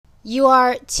You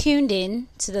are tuned in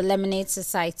to the Lemonade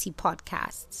Society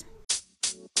podcast.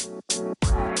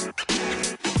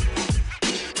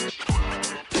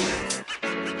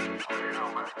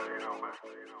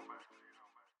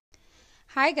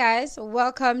 Hi guys,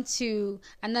 welcome to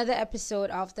another episode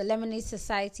of the Lemonade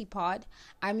Society pod.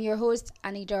 I'm your host,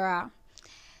 Anidora.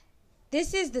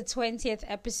 This is the 20th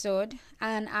episode,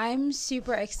 and I'm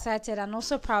super excited and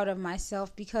also proud of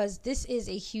myself because this is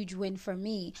a huge win for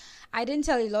me. I didn't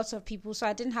tell a lot of people, so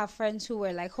I didn't have friends who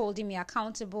were like holding me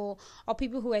accountable, or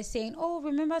people who were saying, oh,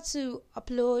 remember to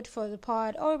upload for the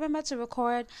pod, or remember to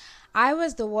record. I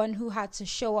was the one who had to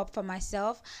show up for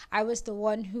myself. I was the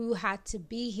one who had to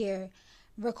be here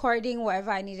recording whatever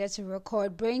I needed to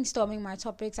record, brainstorming my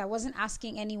topics. I wasn't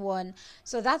asking anyone.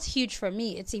 So that's huge for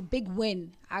me. It's a big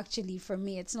win, actually, for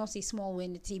me. It's not a small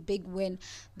win. It's a big win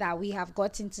that we have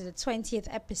gotten to the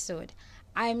 20th episode.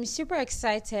 I'm super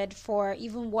excited for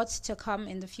even what's to come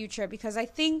in the future because I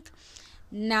think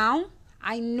now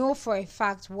I know for a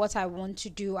fact what I want to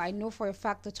do. I know for a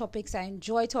fact the topics I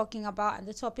enjoy talking about and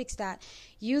the topics that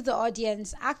you, the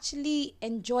audience, actually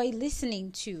enjoy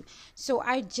listening to. So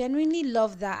I genuinely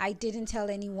love that I didn't tell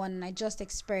anyone and I just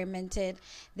experimented.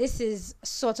 This is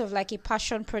sort of like a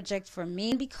passion project for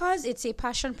me. And because it's a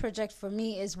passion project for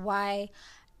me is why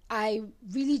I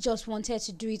really just wanted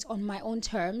to do it on my own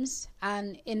terms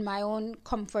and in my own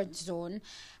comfort zone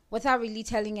without really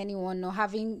telling anyone or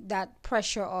having that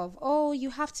pressure of, oh, you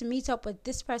have to meet up with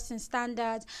this person's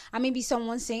standards. And maybe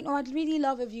someone saying, oh, I'd really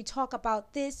love if you talk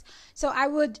about this. So I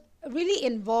would really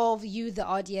involve you, the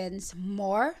audience,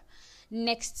 more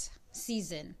next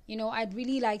season. I'd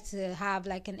really like to have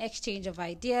like an exchange of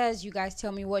ideas. You guys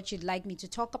tell me what you'd like me to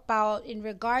talk about in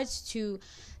regards to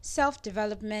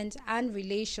self-development and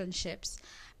relationships,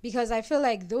 because I feel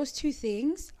like those two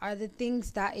things are the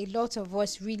things that a lot of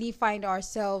us really find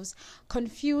ourselves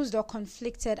confused or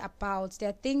conflicted about.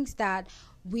 They're things that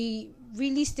we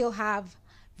really still have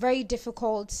very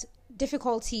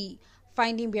difficulty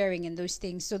finding bearing in those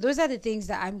things. So those are the things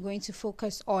that I'm going to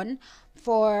focus on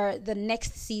for the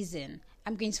next season.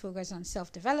 I'm going to focus on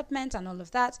self-development and all of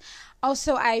that.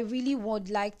 Also, I really would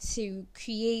like to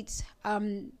create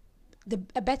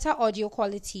a better audio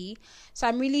quality. So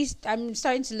I'm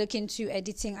starting to look into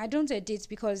editing. I don't edit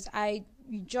because I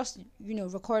just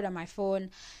record on my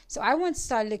phone. So I want to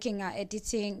start looking at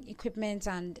editing equipment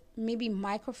and maybe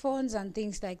microphones and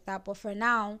things like that. But for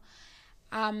now,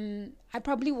 I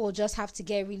probably will just have to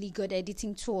get a really good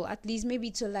editing tool, at least maybe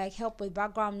to like help with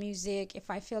background music if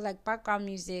I feel like background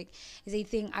music is a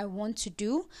thing I want to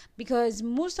do, because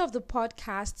most of the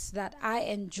podcasts that I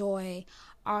enjoy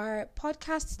are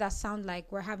podcasts that sound like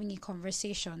we're having a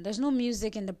conversation. There's no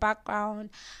music in the background.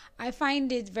 I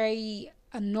find it very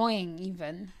annoying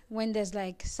even when there's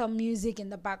like some music in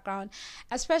the background,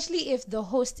 especially if the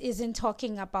host isn't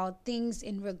talking about things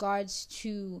in regards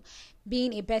to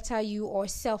being a better you or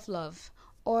self-love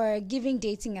or giving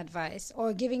dating advice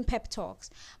or giving pep talks.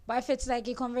 But if it's like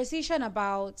a conversation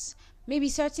about maybe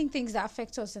certain things that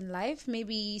affect us in life,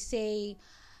 maybe say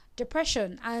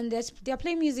depression, and they're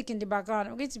playing music in the background,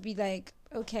 I'm going to be like,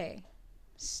 okay,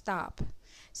 stop.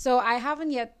 So I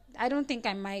don't think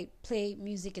I might play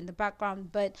music in the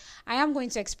background, but I am going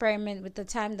to experiment with the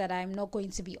time that I'm not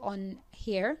going to be on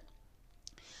here.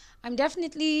 I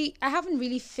haven't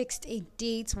really fixed a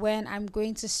date when I'm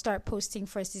going to start posting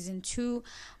for season 2,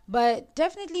 but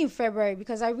definitely in February,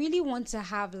 because I really want to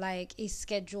have like a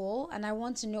schedule and I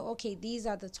want to know, okay, these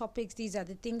are the topics, these are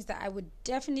the things that I would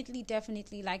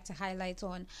definitely like to highlight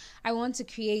on. I want to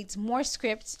create more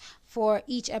scripts for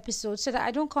each episode so that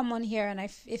I don't come on here and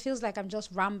it feels like I'm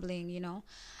just rambling.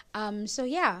 So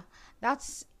yeah,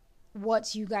 that's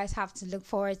what you guys have to look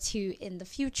forward to in the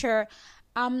future.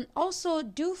 Also,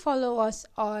 do follow us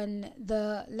on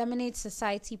the Lemonade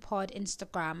Society Pod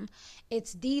Instagram.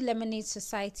 It's the Lemonade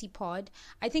Society Pod.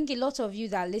 I think a lot of you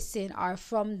that listen are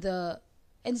from the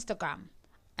Instagram.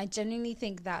 I genuinely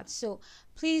think that. So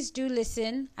please do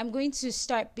listen. I'm going to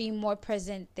start being more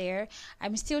present there.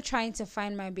 I'm still trying to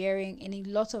find my bearing in a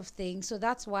lot of things. So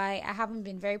that's why I haven't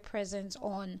been very present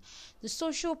on the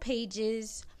social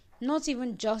pages, not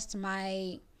even just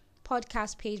my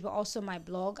podcast page, but also my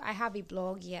blog. I have a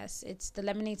blog, yes, it's the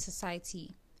Lemonade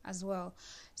Society as well.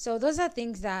 So those are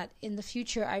things that in the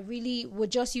future I really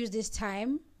would just use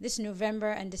this November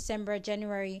and December,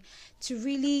 January, to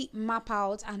really map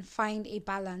out and find a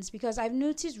balance, because I've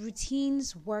noticed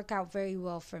routines work out very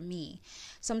well for me.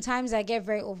 Sometimes I get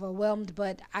very overwhelmed,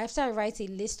 but after I write a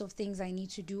list of things I need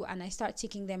to do and I start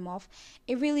ticking them off,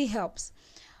 it really helps.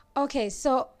 Okay,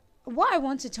 so what I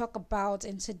want to talk about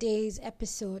in today's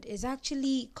episode is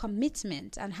actually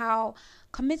commitment and how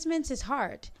commitment is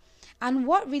hard. And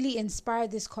what really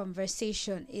inspired this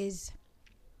conversation is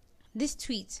this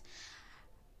tweet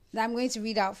that I'm going to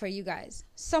read out for you guys.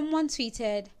 Someone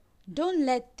tweeted, "Don't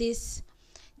let this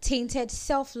tainted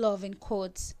self-love in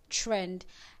quotes trend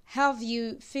have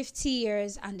you 50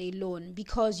 years and alone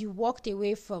because you walked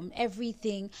away from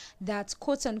everything that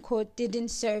quote unquote didn't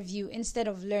serve you instead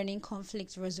of learning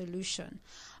conflict resolution."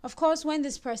 Of course, when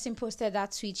this person posted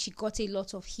that tweet, she got a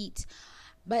lot of heat.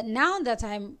 But now that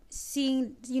I'm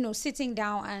seeing, sitting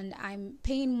down and I'm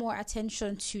paying more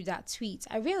attention to that tweet,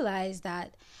 I realized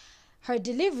that her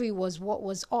delivery was what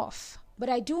was off. But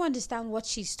I do understand what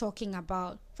she's talking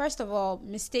about. First of all,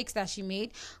 mistakes that she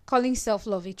made, calling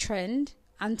self-love a trend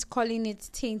and calling it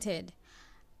tainted.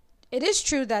 It is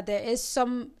true that there is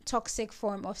some toxic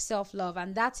form of self-love,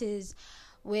 and that is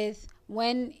with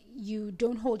when you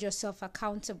don't hold yourself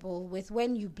accountable, with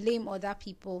when you blame other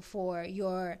people for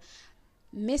your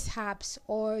mishaps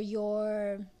or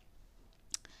your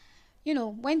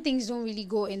when things don't really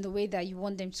go in the way that you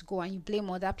want them to go and you blame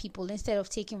other people instead of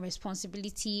taking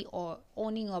responsibility or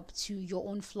owning up to your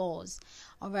own flaws.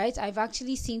 All right. I've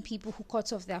actually seen people who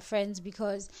cut off their friends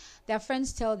because their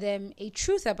friends tell them a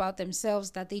truth about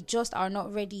themselves that they just are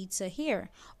not ready to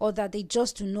hear or that they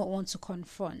just do not want to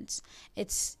confront.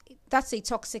 That's a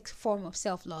toxic form of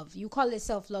self-love. You call it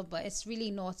self-love, but it's really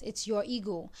not. It's your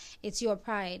ego. It's your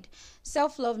pride.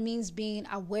 Self-love means being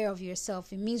aware of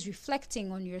yourself. It means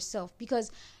reflecting on yourself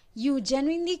because you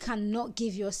genuinely cannot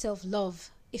give yourself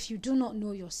love if you do not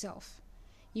know yourself.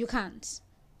 You can't.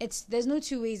 There's no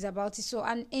two ways about it. So,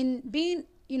 and in being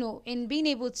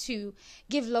able to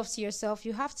give love to yourself,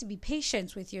 you have to be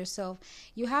patient with yourself.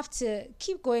 You have to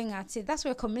keep going at it. That's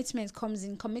where commitment comes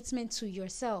in, commitment to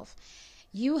yourself.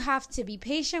 You have to be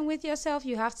patient with yourself.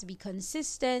 You have to be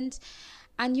consistent.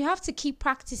 And you have to keep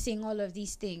practicing all of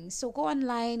these things. So go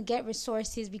online, get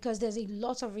resources because there's a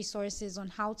lot of resources on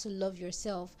how to love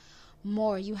yourself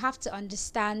more. You have to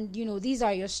understand, these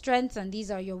are your strengths and these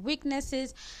are your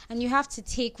weaknesses. And you have to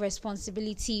take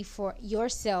responsibility for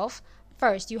yourself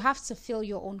first. You have to fill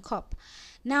your own cup.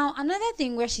 Now, another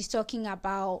thing where she's talking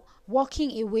about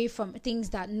walking away from things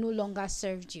that no longer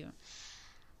served you.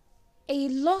 A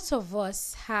lot of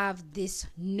us have this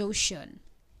notion.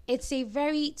 It's a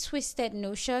very twisted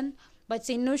notion, but it's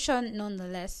a notion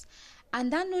nonetheless.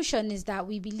 And that notion is that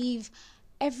we believe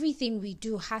everything we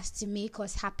do has to make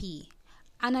us happy.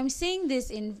 And I'm saying this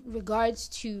in regards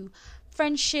to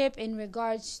friendship, in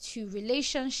regards to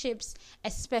relationships,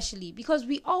 especially because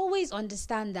we always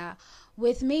understand that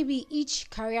with maybe each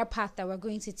career path that we're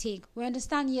going to take, we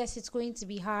understand, yes, it's going to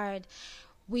be hard.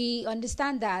 We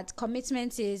understand that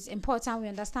commitment is important. We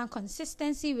understand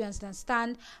consistency. We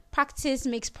understand practice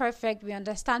makes perfect. We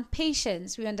understand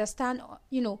patience. We understand,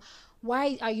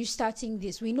 why are you starting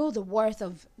this? We know the worth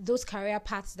of those career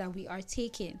paths that we are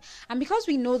taking. And because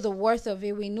we know the worth of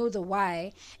it, we know the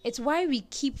why. It's why we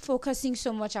keep focusing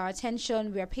so much our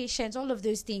attention. We are patient. All of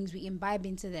those things, we imbibe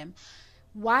into them.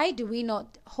 Why do we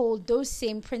not hold those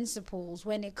same principles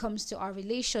when it comes to our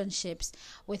relationships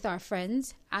with our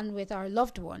friends and with our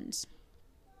loved ones?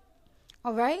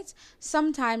 All right.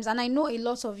 Sometimes, and I know a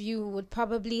lot of you would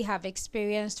probably have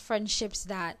experienced friendships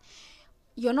that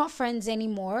you're not friends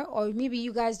anymore, or maybe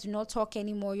you guys do not talk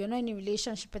anymore. You're not in a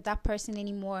relationship with that person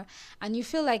anymore. And you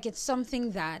feel like it's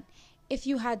something that if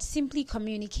you had simply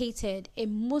communicated, it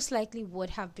most likely would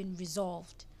have been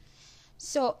resolved.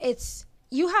 So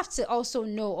you have to also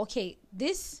know, okay,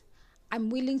 this, I'm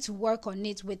willing to work on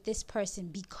it with this person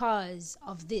because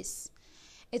of this.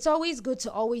 It's always good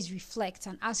to always reflect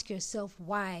and ask yourself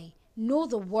why. Know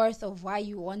the worth of why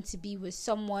you want to be with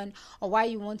someone or why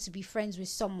you want to be friends with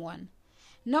someone.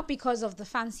 Not because of the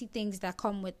fancy things that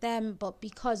come with them, but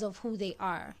because of who they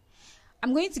are.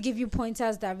 I'm going to give you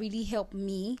pointers that really help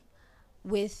me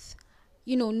with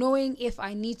knowing if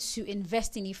I need to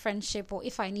invest in a friendship or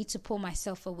if I need to pull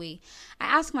myself away. I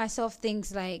ask myself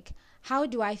things like, how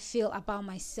do I feel about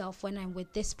myself when I'm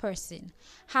with this person?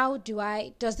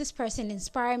 Does this person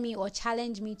inspire me or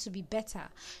challenge me to be better?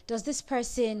 Does this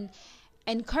person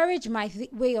encourage my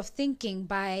way of thinking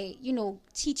by,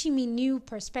 teaching me new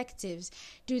perspectives?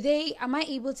 Am I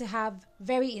able to have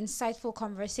very insightful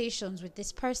conversations with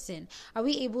this person? Are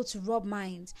we able to rub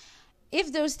minds?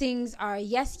 If those things are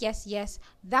yes, yes, yes,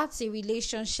 that's a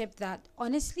relationship that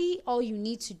honestly all you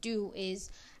need to do is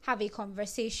have a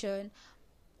conversation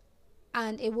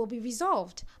and it will be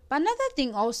resolved. But another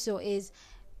thing also is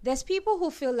there's people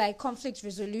who feel like conflict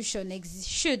resolution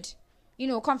should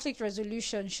conflict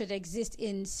resolution should exist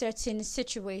in certain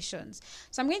situations.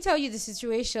 So I'm going to tell you the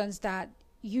situations that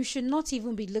you should not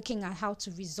even be looking at how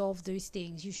to resolve those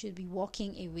things. You should be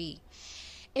walking away.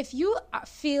 If you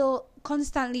feel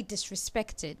constantly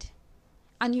disrespected,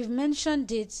 and you've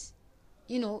mentioned it,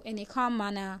 in a calm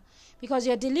manner, because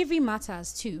your delivery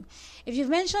matters too. If you've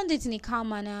mentioned it in a calm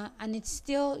manner and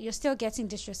you're still getting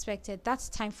disrespected, that's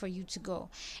time for you to go.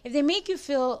 If they make you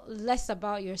feel less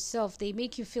about yourself, they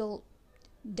make you feel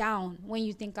down when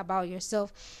you think about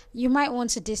yourself, you might want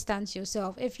to distance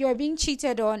yourself. If you're being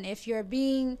cheated on, if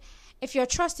your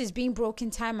trust is being broken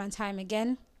time and time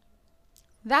again,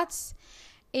 that's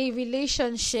a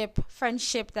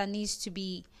friendship that needs to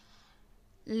be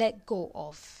let go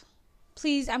of.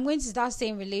 Please, I'm going to start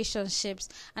saying relationships,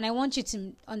 and I want you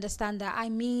to understand that I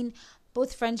mean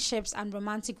both friendships and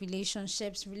romantic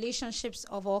relationships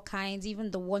of all kinds,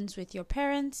 even the ones with your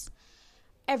parents,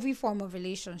 every form of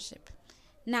relationship.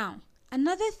 Now,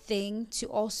 another thing to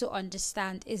also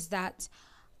understand is that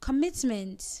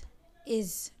commitment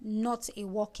is not a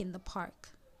walk in the park.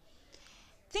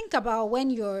 Think about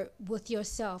when you're with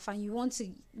yourself and you want to,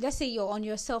 let's say you're on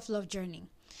your self-love journey.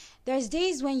 There's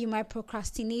days when you might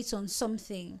procrastinate on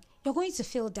something. You're going to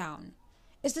feel down.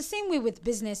 It's the same way with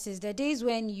businesses. There are days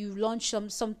when you launch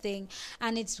something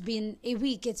and it's been a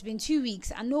week, it's been 2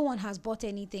 weeks, and no one has bought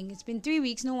anything. It's been 3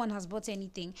 weeks, no one has bought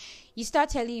anything. You start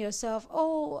telling yourself,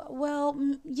 oh, well,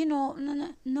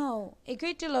 no. A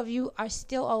great deal of you are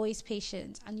still always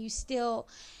patient and you still,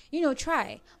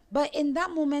 try. But in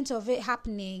that moment of it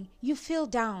happening, you feel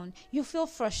down, you feel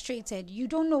frustrated, you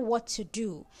don't know what to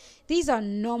do. These are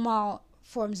normal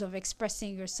forms of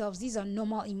expressing yourselves. These are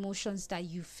normal emotions that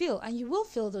you feel, and you will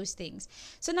feel those things.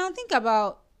 So now think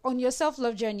about, on your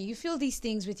self-love journey, you feel these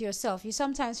things with yourself. You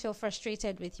sometimes feel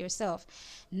frustrated with yourself.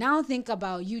 Now think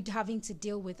about you having to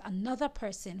deal with another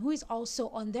person who is also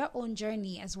on their own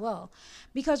journey as well.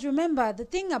 Because remember, the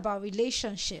thing about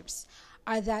relationships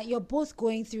are that you're both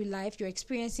going through life, you're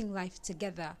experiencing life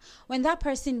together. When that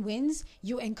person wins,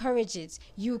 you encourage it,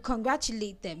 you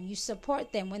congratulate them, you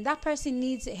support them. When that person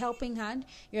needs a helping hand,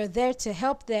 you're there to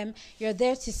help them, you're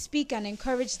there to speak and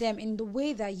encourage them in the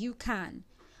way that you can.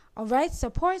 All right?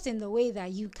 Support in the way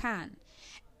that you can.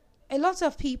 A lot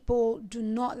of people do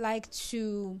not like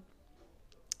to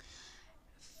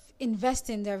invest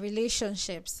in their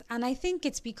relationships, and I think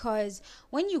it's because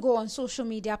when you go on social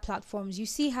media platforms, you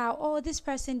see how, this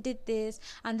person did this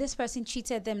and this person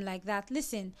treated them like that.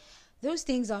 Listen, those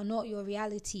things are not your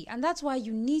reality, and that's why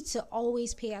you need to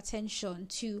always pay attention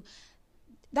to.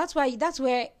 That's where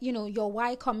your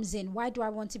why comes in. Why do I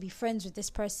want to be friends with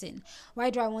this person? Why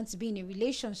do I want to be in a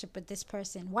relationship with this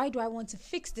person? Why do I want to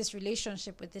fix this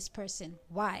relationship with this person?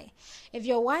 Why? If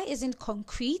your why isn't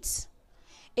concrete,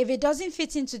 if it doesn't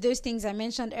fit into those things I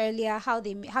mentioned earlier, how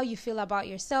you feel about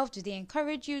yourself, do they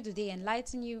encourage you? Do they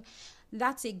enlighten you?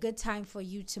 That's a good time for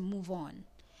you to move on.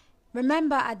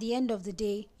 Remember, at the end of the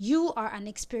day, you are an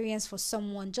experience for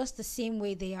someone just the same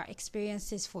way they are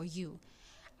experiences for you,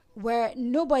 where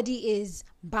nobody is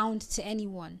bound to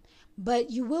anyone,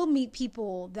 but you will meet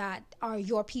people that are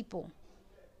your people.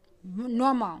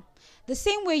 Normal. The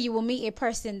same way you will meet a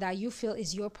person that you feel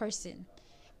is your person.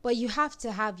 But you have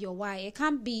to have your why. It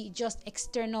can't be just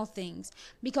external things.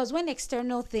 Because when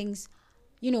external things,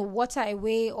 water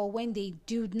away, or when they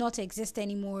do not exist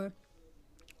anymore,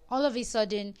 all of a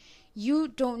sudden, you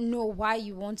don't know why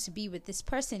you want to be with this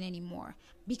person anymore.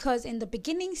 Because in the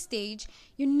beginning stage,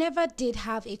 you never did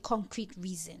have a concrete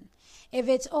reason. If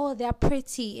it's, they're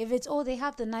pretty, if it's, they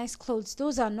have the nice clothes,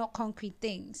 those are not concrete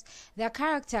things. Their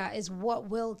character is what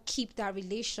will keep that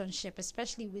relationship,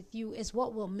 especially with you, is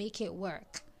what will make it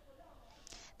work.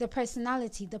 The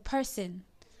personality, the person,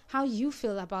 how you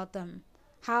feel about them,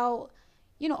 how,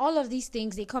 all of these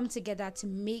things, they come together to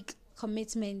make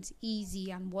commitment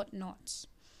easy and whatnot.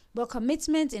 But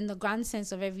commitment in the grand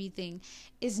sense of everything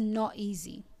is not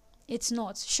easy. It's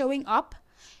not. Showing up,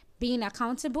 being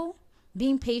accountable,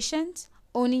 being patient,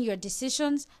 owning your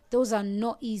decisions, those are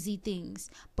not easy things.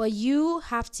 But you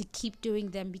have to keep doing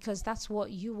them because that's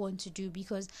what you want to do,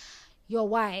 because your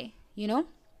why,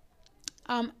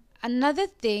 Another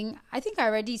thing, I think I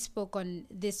already spoke on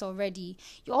this already.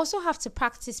 You also have to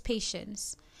practice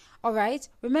patience. All right.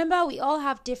 Remember, we all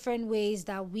have different ways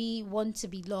that we want to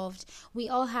be loved. We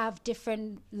all have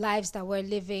different lives that we're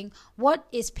living. What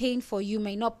is pain for you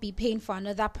may not be pain for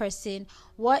another person.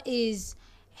 What is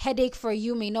headache for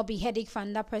you may not be headache for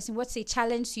another person. What's a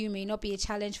challenge to you may not be a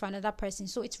challenge for another person.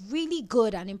 So it's really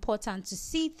good and important to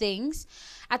see things,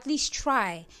 at least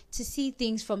try to see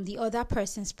things from the other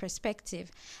person's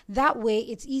perspective. That way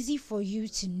it's easy for you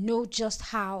to know just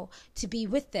how to be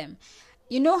with them.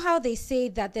 You know how they say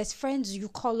that there's friends you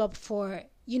call up for,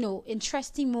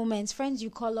 interesting moments, friends you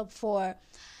call up for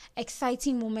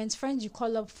exciting moments, friends you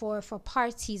call up for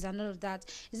parties and all of that.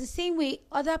 It's the same way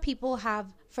other people have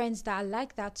friends that are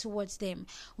like that towards them.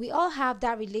 We all have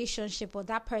that relationship or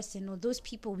that person or those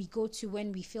people we go to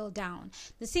when we feel down.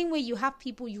 The same way you have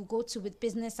people you go to with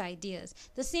business ideas.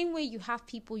 The same way you have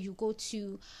people you go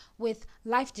to with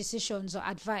life decisions or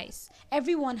advice.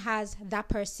 Everyone has that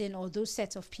person or those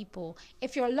sets of people.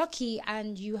 If you're lucky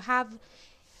and you have,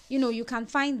 you can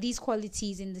find these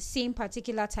qualities in the same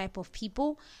particular type of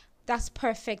people, that's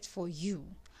perfect for you.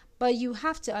 But you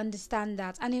have to understand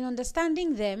that. And in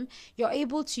understanding them, you're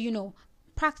able to,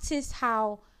 practice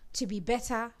how to be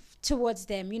better towards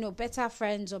them, better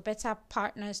friends or better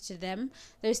partners to them.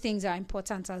 Those things are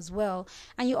important as well.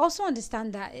 And you also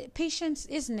understand that patience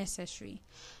is necessary.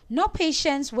 Not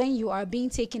patience when you are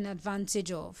being taken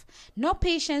advantage of. Not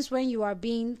patience when you are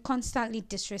being constantly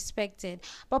disrespected.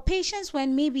 But patience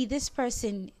when maybe this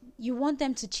person, you want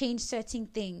them to change certain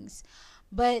things,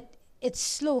 but it's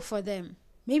slow for them.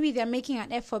 Maybe they're making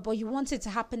an effort, but you want it to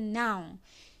happen now.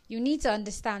 You need to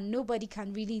understand nobody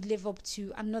can really live up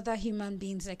to another human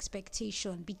being's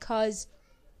expectation, because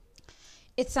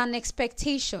it's an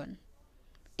expectation.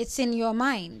 It's in your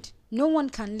mind. No one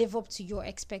can live up to your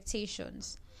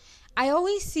expectations. I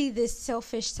always see this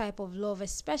selfish type of love,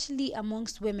 especially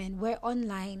amongst women, where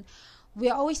online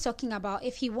we're always talking about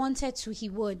if he wanted to, he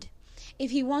would.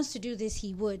 If he wants to do this,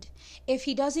 he would. If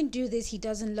he doesn't do this, he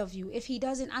doesn't love you. If he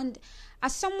doesn't, and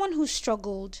as someone who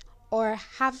struggled or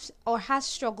has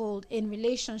struggled in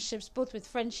relationships, both with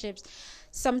friendships,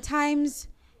 sometimes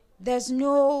there's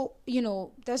no,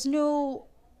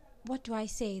 what do I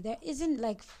say? There isn't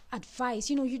like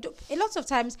advice. A lot of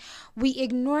times we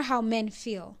ignore how men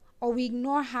feel, or we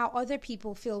ignore how other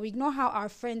people feel. We ignore how our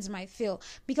friends might feel.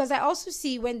 Because I also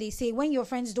see when they say, when your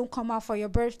friends don't come out for your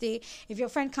birthday, if your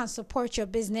friend can't support your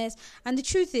business. And the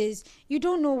truth is, you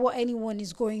don't know what anyone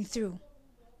is going through.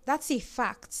 That's a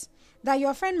fact. That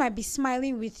your friend might be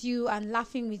smiling with you and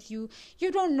laughing with you.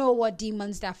 You don't know what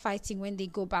demons they're fighting when they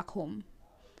go back home.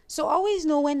 So always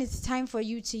know when it's time for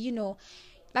you to,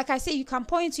 like I say, you can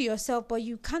pour into yourself, but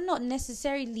you cannot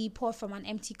necessarily pour from an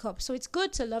empty cup. So it's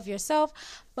good to love yourself,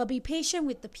 but be patient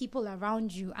with the people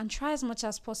around you and try as much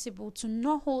as possible to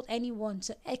not hold anyone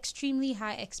to extremely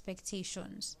high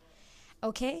expectations.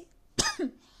 Okay?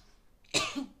 I'm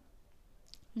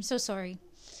so sorry.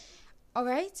 All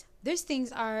right? Those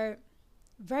things are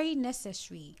very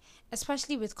necessary,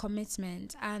 especially with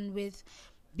commitment and with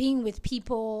being with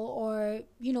people, or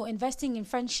investing in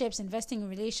friendships, investing in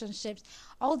relationships.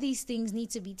 All these things need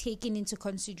to be taken into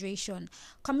consideration.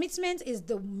 Commitment is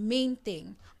the main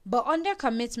thing, but under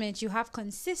commitment you have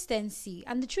consistency,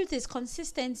 and the truth is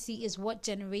consistency is what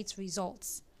generates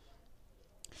results.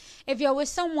 If you're with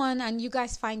someone and you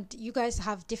guys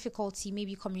have difficulty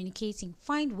maybe communicating,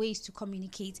 find ways to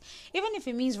communicate, even if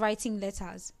it means writing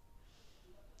letters.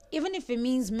 Even if it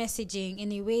means messaging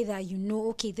in a way that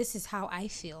okay, this is how I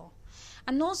feel.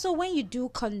 And also when you do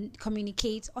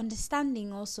communicate,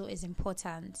 understanding also is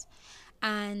important.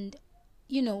 And,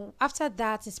 after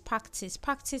that is practice.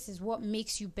 Practice is what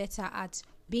makes you better at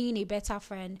being a better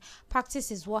friend.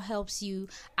 Practice is what helps you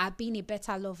at being a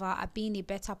better lover, at being a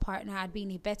better partner, at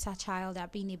being a better child,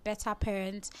 at being a better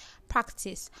parent.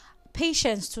 Practice.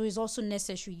 Patience too is also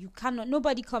necessary.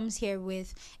 Nobody comes here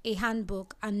with a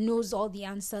handbook and knows all the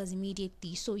answers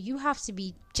immediately. So you have to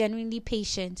be genuinely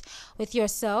patient with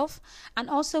yourself and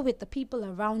also with the people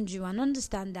around you, and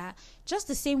understand that just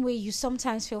the same way you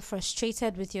sometimes feel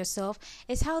frustrated with yourself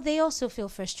is how they also feel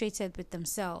frustrated with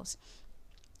themselves.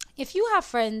 If you have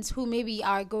friends who maybe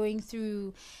are going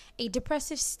through a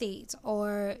depressive state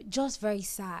or just very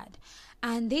sad,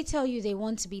 and they tell you they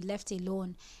want to be left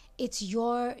alone, it's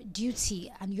your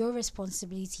duty and your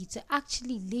responsibility to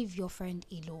actually leave your friend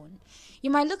alone.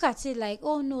 You might look at it like,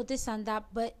 oh no, this and that,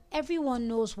 but everyone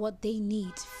knows what they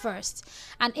need first.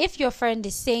 And if your friend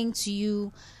is saying to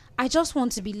you, I just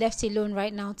want to be left alone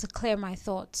right now to clear my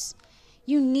thoughts,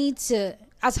 you need to,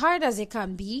 as hard as it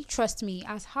can be, trust me,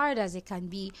 as hard as it can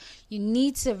be, you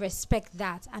need to respect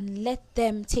that and let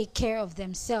them take care of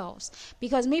themselves,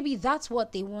 because maybe that's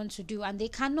what they want to do, and they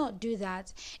cannot do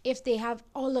that if they have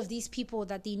all of these people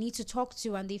that they need to talk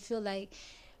to, and they feel like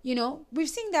We've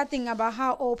seen that thing about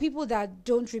how, people that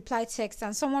don't reply text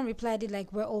and someone replied it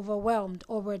like we're overwhelmed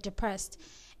or we're depressed.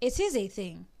 It is a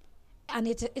thing. And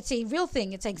it's a real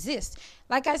thing. It exists.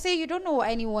 Like I say, you don't know what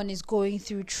anyone is going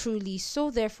through truly.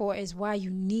 So therefore is why you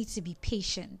need to be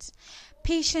patient.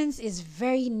 Patience is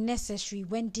very necessary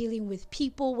when dealing with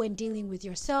people, when dealing with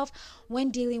yourself,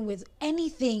 when dealing with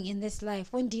anything in this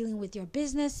life, when dealing with your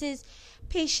businesses.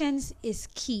 Patience is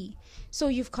key. So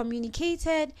you've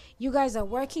communicated, you guys are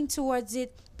working towards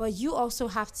it, but you also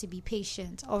have to be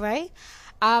patient. All right.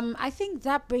 I think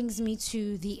that brings me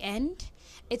to the end.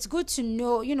 It's good to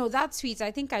know, that tweet, I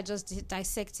think I just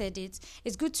dissected it.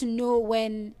 It's good to know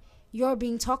when you're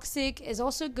being toxic. It's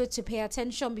also good to pay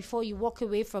attention before you walk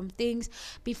away from things,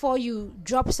 before you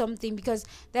drop something, because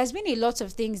there's been a lot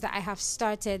of things that I have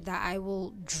started that I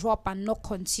will drop and not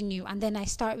continue, and then I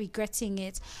start regretting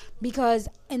it because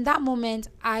in that moment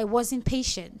I wasn't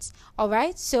patient. All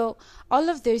right, so all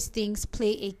of those things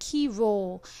play a key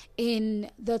role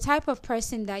in the type of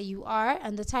person that you are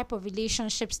and the type of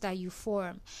relationships that you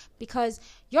form, because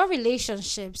your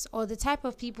relationships or the type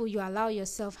of people you allow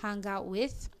yourself hang out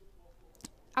with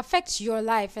affects your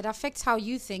life. It affects how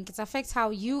you think. It affects how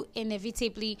you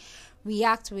inevitably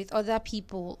react with other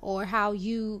people, or how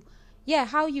you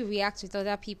react with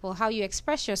other people, how you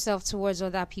express yourself towards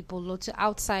other people or to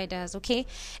outsiders. Okay,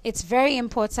 it's very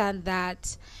important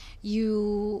that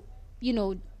you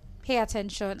pay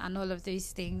attention and all of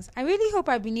these things. I really hope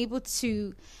I've been able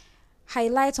to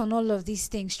highlight on all of these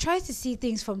things. Try to see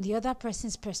things from the other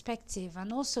person's perspective,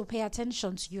 and also pay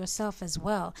attention to yourself as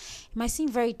well. It might seem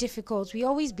very difficult. We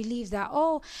always believe that,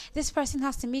 this person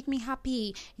has to make me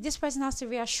happy, this person has to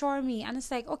reassure me, and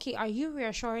it's like, okay, are you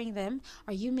reassuring them?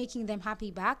 Are you making them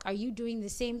happy back? Are you doing the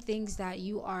same things that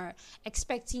you are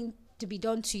expecting to be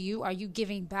done to you? Are you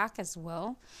giving back as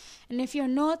well? And if you're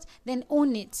not, then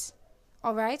own it.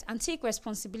 All right, and take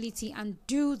responsibility and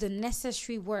do the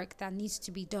necessary work that needs to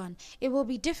be done. It will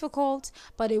be difficult,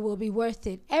 but it will be worth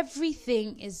it.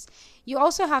 Everything is, you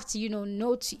also have to,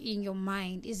 note in your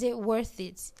mind, is it worth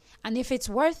it? And if it's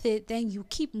worth it, then you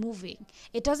keep moving.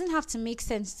 It doesn't have to make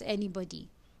sense to anybody.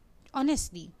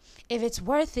 Honestly, if it's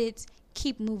worth it,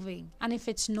 keep moving. And if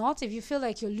it's not, if you feel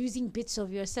like you're losing bits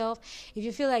of yourself, if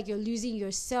you feel like you're losing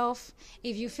yourself,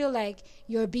 if you feel like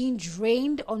you're being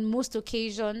drained on most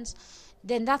occasions,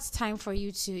 then that's time for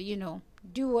you to,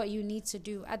 do what you need to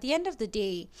do. At the end of the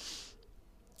day,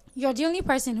 you're the only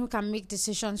person who can make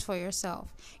decisions for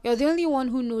yourself. You're the only one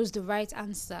who knows the right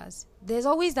answers. There's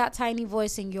always that tiny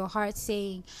voice in your heart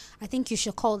saying, I think you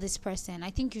should call this person.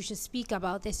 I think you should speak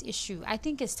about this issue. I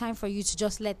think it's time for you to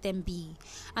just let them be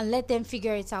and let them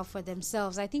figure it out for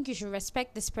themselves. I think you should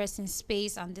respect this person's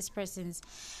space and this person's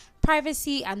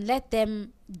privacy and let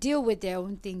them deal with their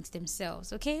own things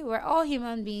themselves. Okay, we're all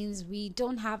human beings. We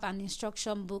don't have an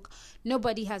instruction book.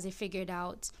 Nobody has it figured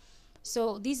out.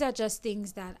 So these are just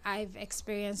things that I've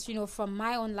experienced, from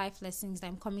my own life lessons that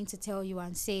I'm coming to tell you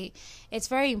and say it's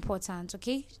very important.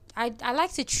 Okay, I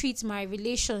like to treat my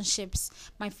relationships,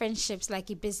 my friendships, like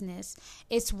a business.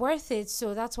 It's worth it,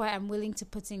 so that's why I'm willing to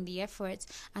put in the effort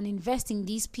and invest in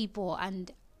these people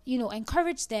and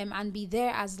encourage them and be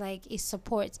there as like a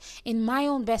support in my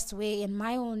own best way, in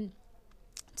my own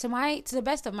to the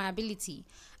best of my ability.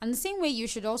 And the same way you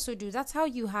should also do. That's how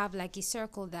you have like a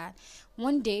circle that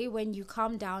one day when you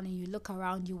calm down and you look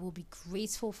around, you will be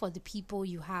grateful for the people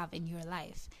you have in your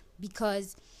life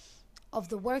because of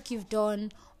the work you've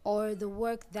done or the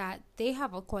work that they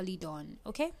have equally done.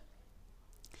 Okay,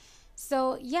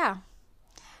 so yeah,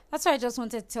 that's what I just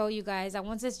wanted to tell you guys. I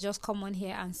wanted to just come on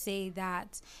here and say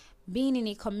that being in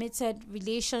a committed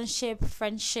relationship,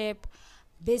 friendship,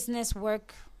 business,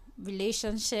 work,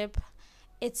 relationship,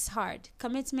 it's hard.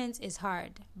 Commitment is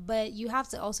hard. But you have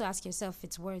to also ask yourself if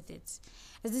it's worth it.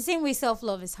 It's the same way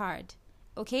self-love is hard.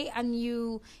 Okay, and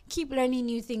you keep learning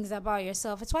new things about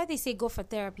yourself. It's why they say go for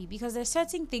therapy, because there's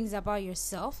certain things about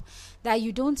yourself that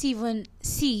you don't even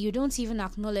see, you don't even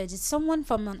acknowledge. It's someone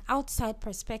from an outside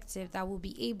perspective that will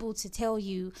be able to tell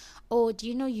you, oh, do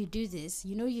you know you do this?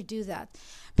 You know you do that.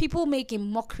 People make a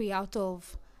mockery out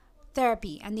of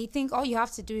therapy and they think all you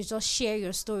have to do is just share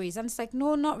your stories, and it's like,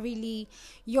 no, not really.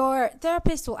 Your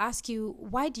therapist will ask you,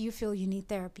 why do you feel you need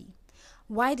therapy?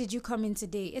 Why did you come in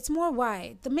today? It's more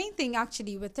why. The main thing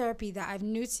actually with therapy that I've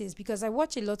noticed, because I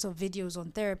watch a lot of videos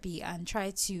on therapy and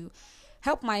try to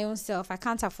help my own self. I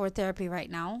can't afford therapy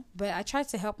right now, but I try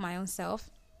to help my own self.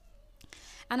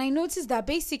 And I noticed that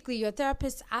basically your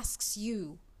therapist asks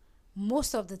you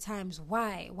most of the times.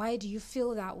 Why do you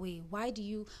feel that way? Where do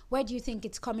you think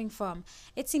it's coming from?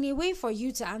 It's in a way for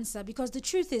you to answer, because the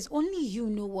truth is only you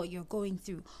know what you're going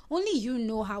through. Only you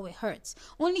know how it hurts.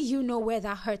 Only you know where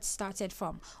that hurt started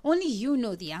from. Only you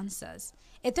know the answers.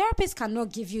 A therapist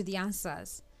cannot give you the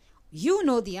answers. You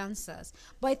know the answers,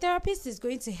 but a therapist is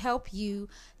going to help you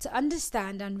to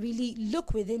understand and really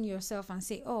look within yourself and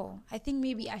say, oh, I think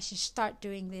maybe I should start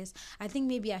doing this. I think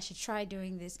maybe I should try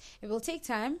doing this. It will take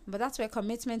time, but that's where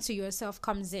commitment to yourself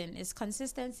comes in. It's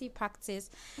consistency, practice,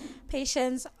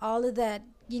 patience, all of that,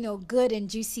 good and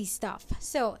juicy stuff.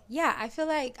 So yeah, I feel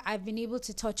like I've been able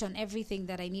to touch on everything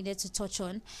that I needed to touch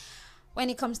on. When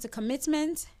it comes to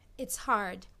commitment, it's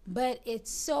hard, but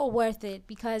it's so worth it,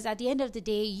 because at the end of the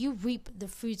day, you reap the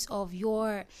fruits of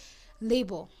your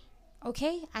labor.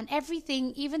 Okay? And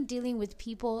everything, even dealing with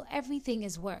people, everything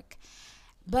is work.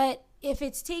 But if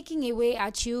it's taking away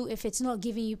at you, if it's not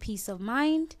giving you peace of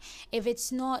mind, if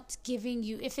it's not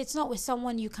with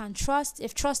someone you can trust,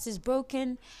 if trust is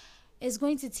broken, it's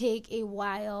going to take a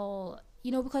while,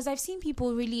 because I've seen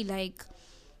people really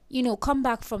come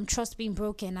back from trust being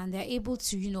broken, and they're able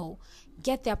to,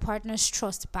 get their partner's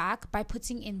trust back by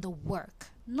putting in the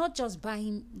work. Not just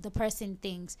buying the person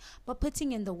things, but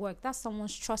putting in the work. That's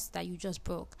someone's trust that you just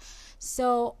broke.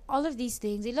 So all of these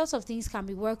things, a lot of things can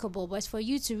be workable, but it's for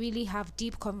you to really have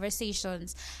deep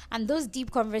conversations. And those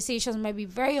deep conversations might be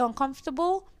very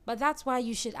uncomfortable, but that's why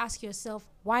you should ask yourself,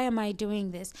 why am I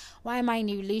doing this? Why am I in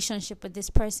a relationship with this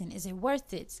person? Is it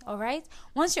worth it? All right?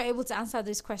 Once you're able to answer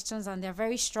those questions, and they're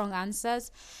very strong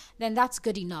answers, then that's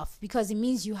good enough, because it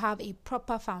means you have a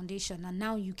proper foundation, and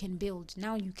now you can build.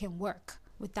 Now you can work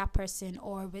with that person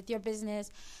or with your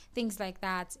business, things like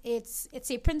that. It's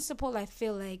a principle I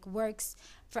feel like works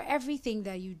for everything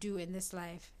that you do in this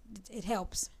life. It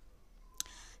helps.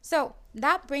 So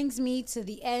that brings me to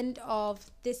the end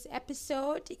of this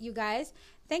episode, you guys.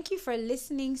 Thank you for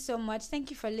listening so much. Thank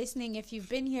you for listening. If you've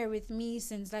been here with me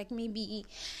since maybe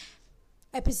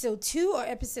episode 2 or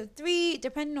episode 3,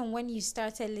 depending on when you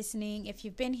started listening, if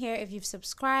you've been here, if you've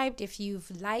subscribed, if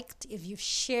you've liked, if you've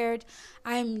shared,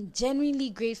 I'm genuinely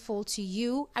grateful to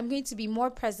you. I'm going to be more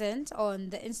present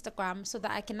on the Instagram so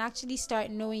that I can actually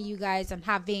start knowing you guys and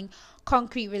having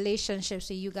concrete relationships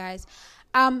with you guys.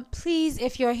 Please,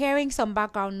 if you're hearing some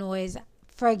background noise,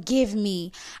 forgive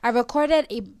me. I recorded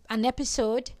an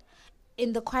episode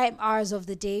in the quiet hours of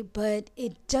the day, but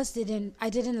I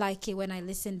didn't like it when I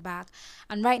listened back.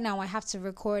 And right now I have to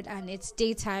record, and it's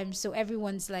daytime, so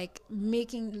everyone's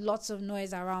making lots of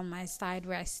noise around my side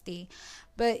where I stay.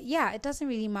 But yeah, it doesn't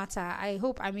really matter. I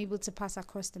hope I'm able to pass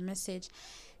across the message.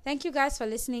 Thank you guys for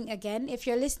listening again. If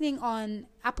you're listening on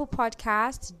Apple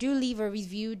Podcasts, do leave a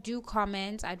review, do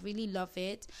comment. I'd really love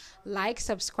it. Like,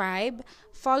 subscribe,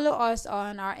 follow us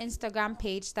on our Instagram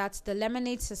page. That's the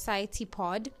Lemonade Society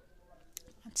Pod,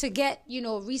 to get,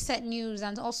 recent news,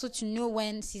 and also to know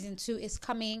when season 2 is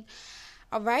coming.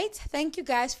 All right. Thank you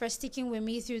guys for sticking with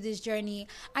me through this journey.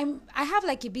 I have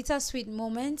a bittersweet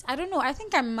moment. I don't know. I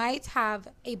think I might have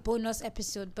a bonus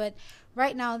episode, but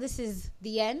right now this is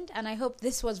the end, and I hope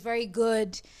this was very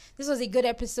good. This was a good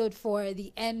episode for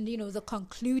the end, the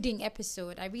concluding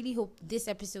episode. I really hope this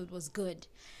episode was good.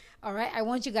 All right. I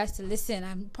want you guys to listen,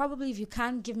 and probably if you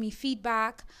can give me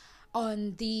feedback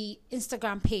on the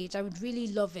Instagram page, I would really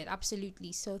love it.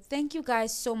 Absolutely. So thank you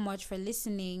guys so much for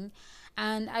listening,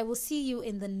 and I will see you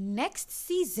in the next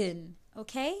season.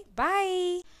 Okay,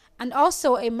 bye. And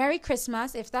also a Merry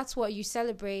Christmas if that's what you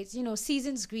celebrate,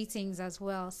 season's greetings as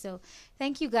well. So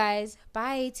thank you guys.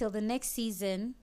 Bye till the next season.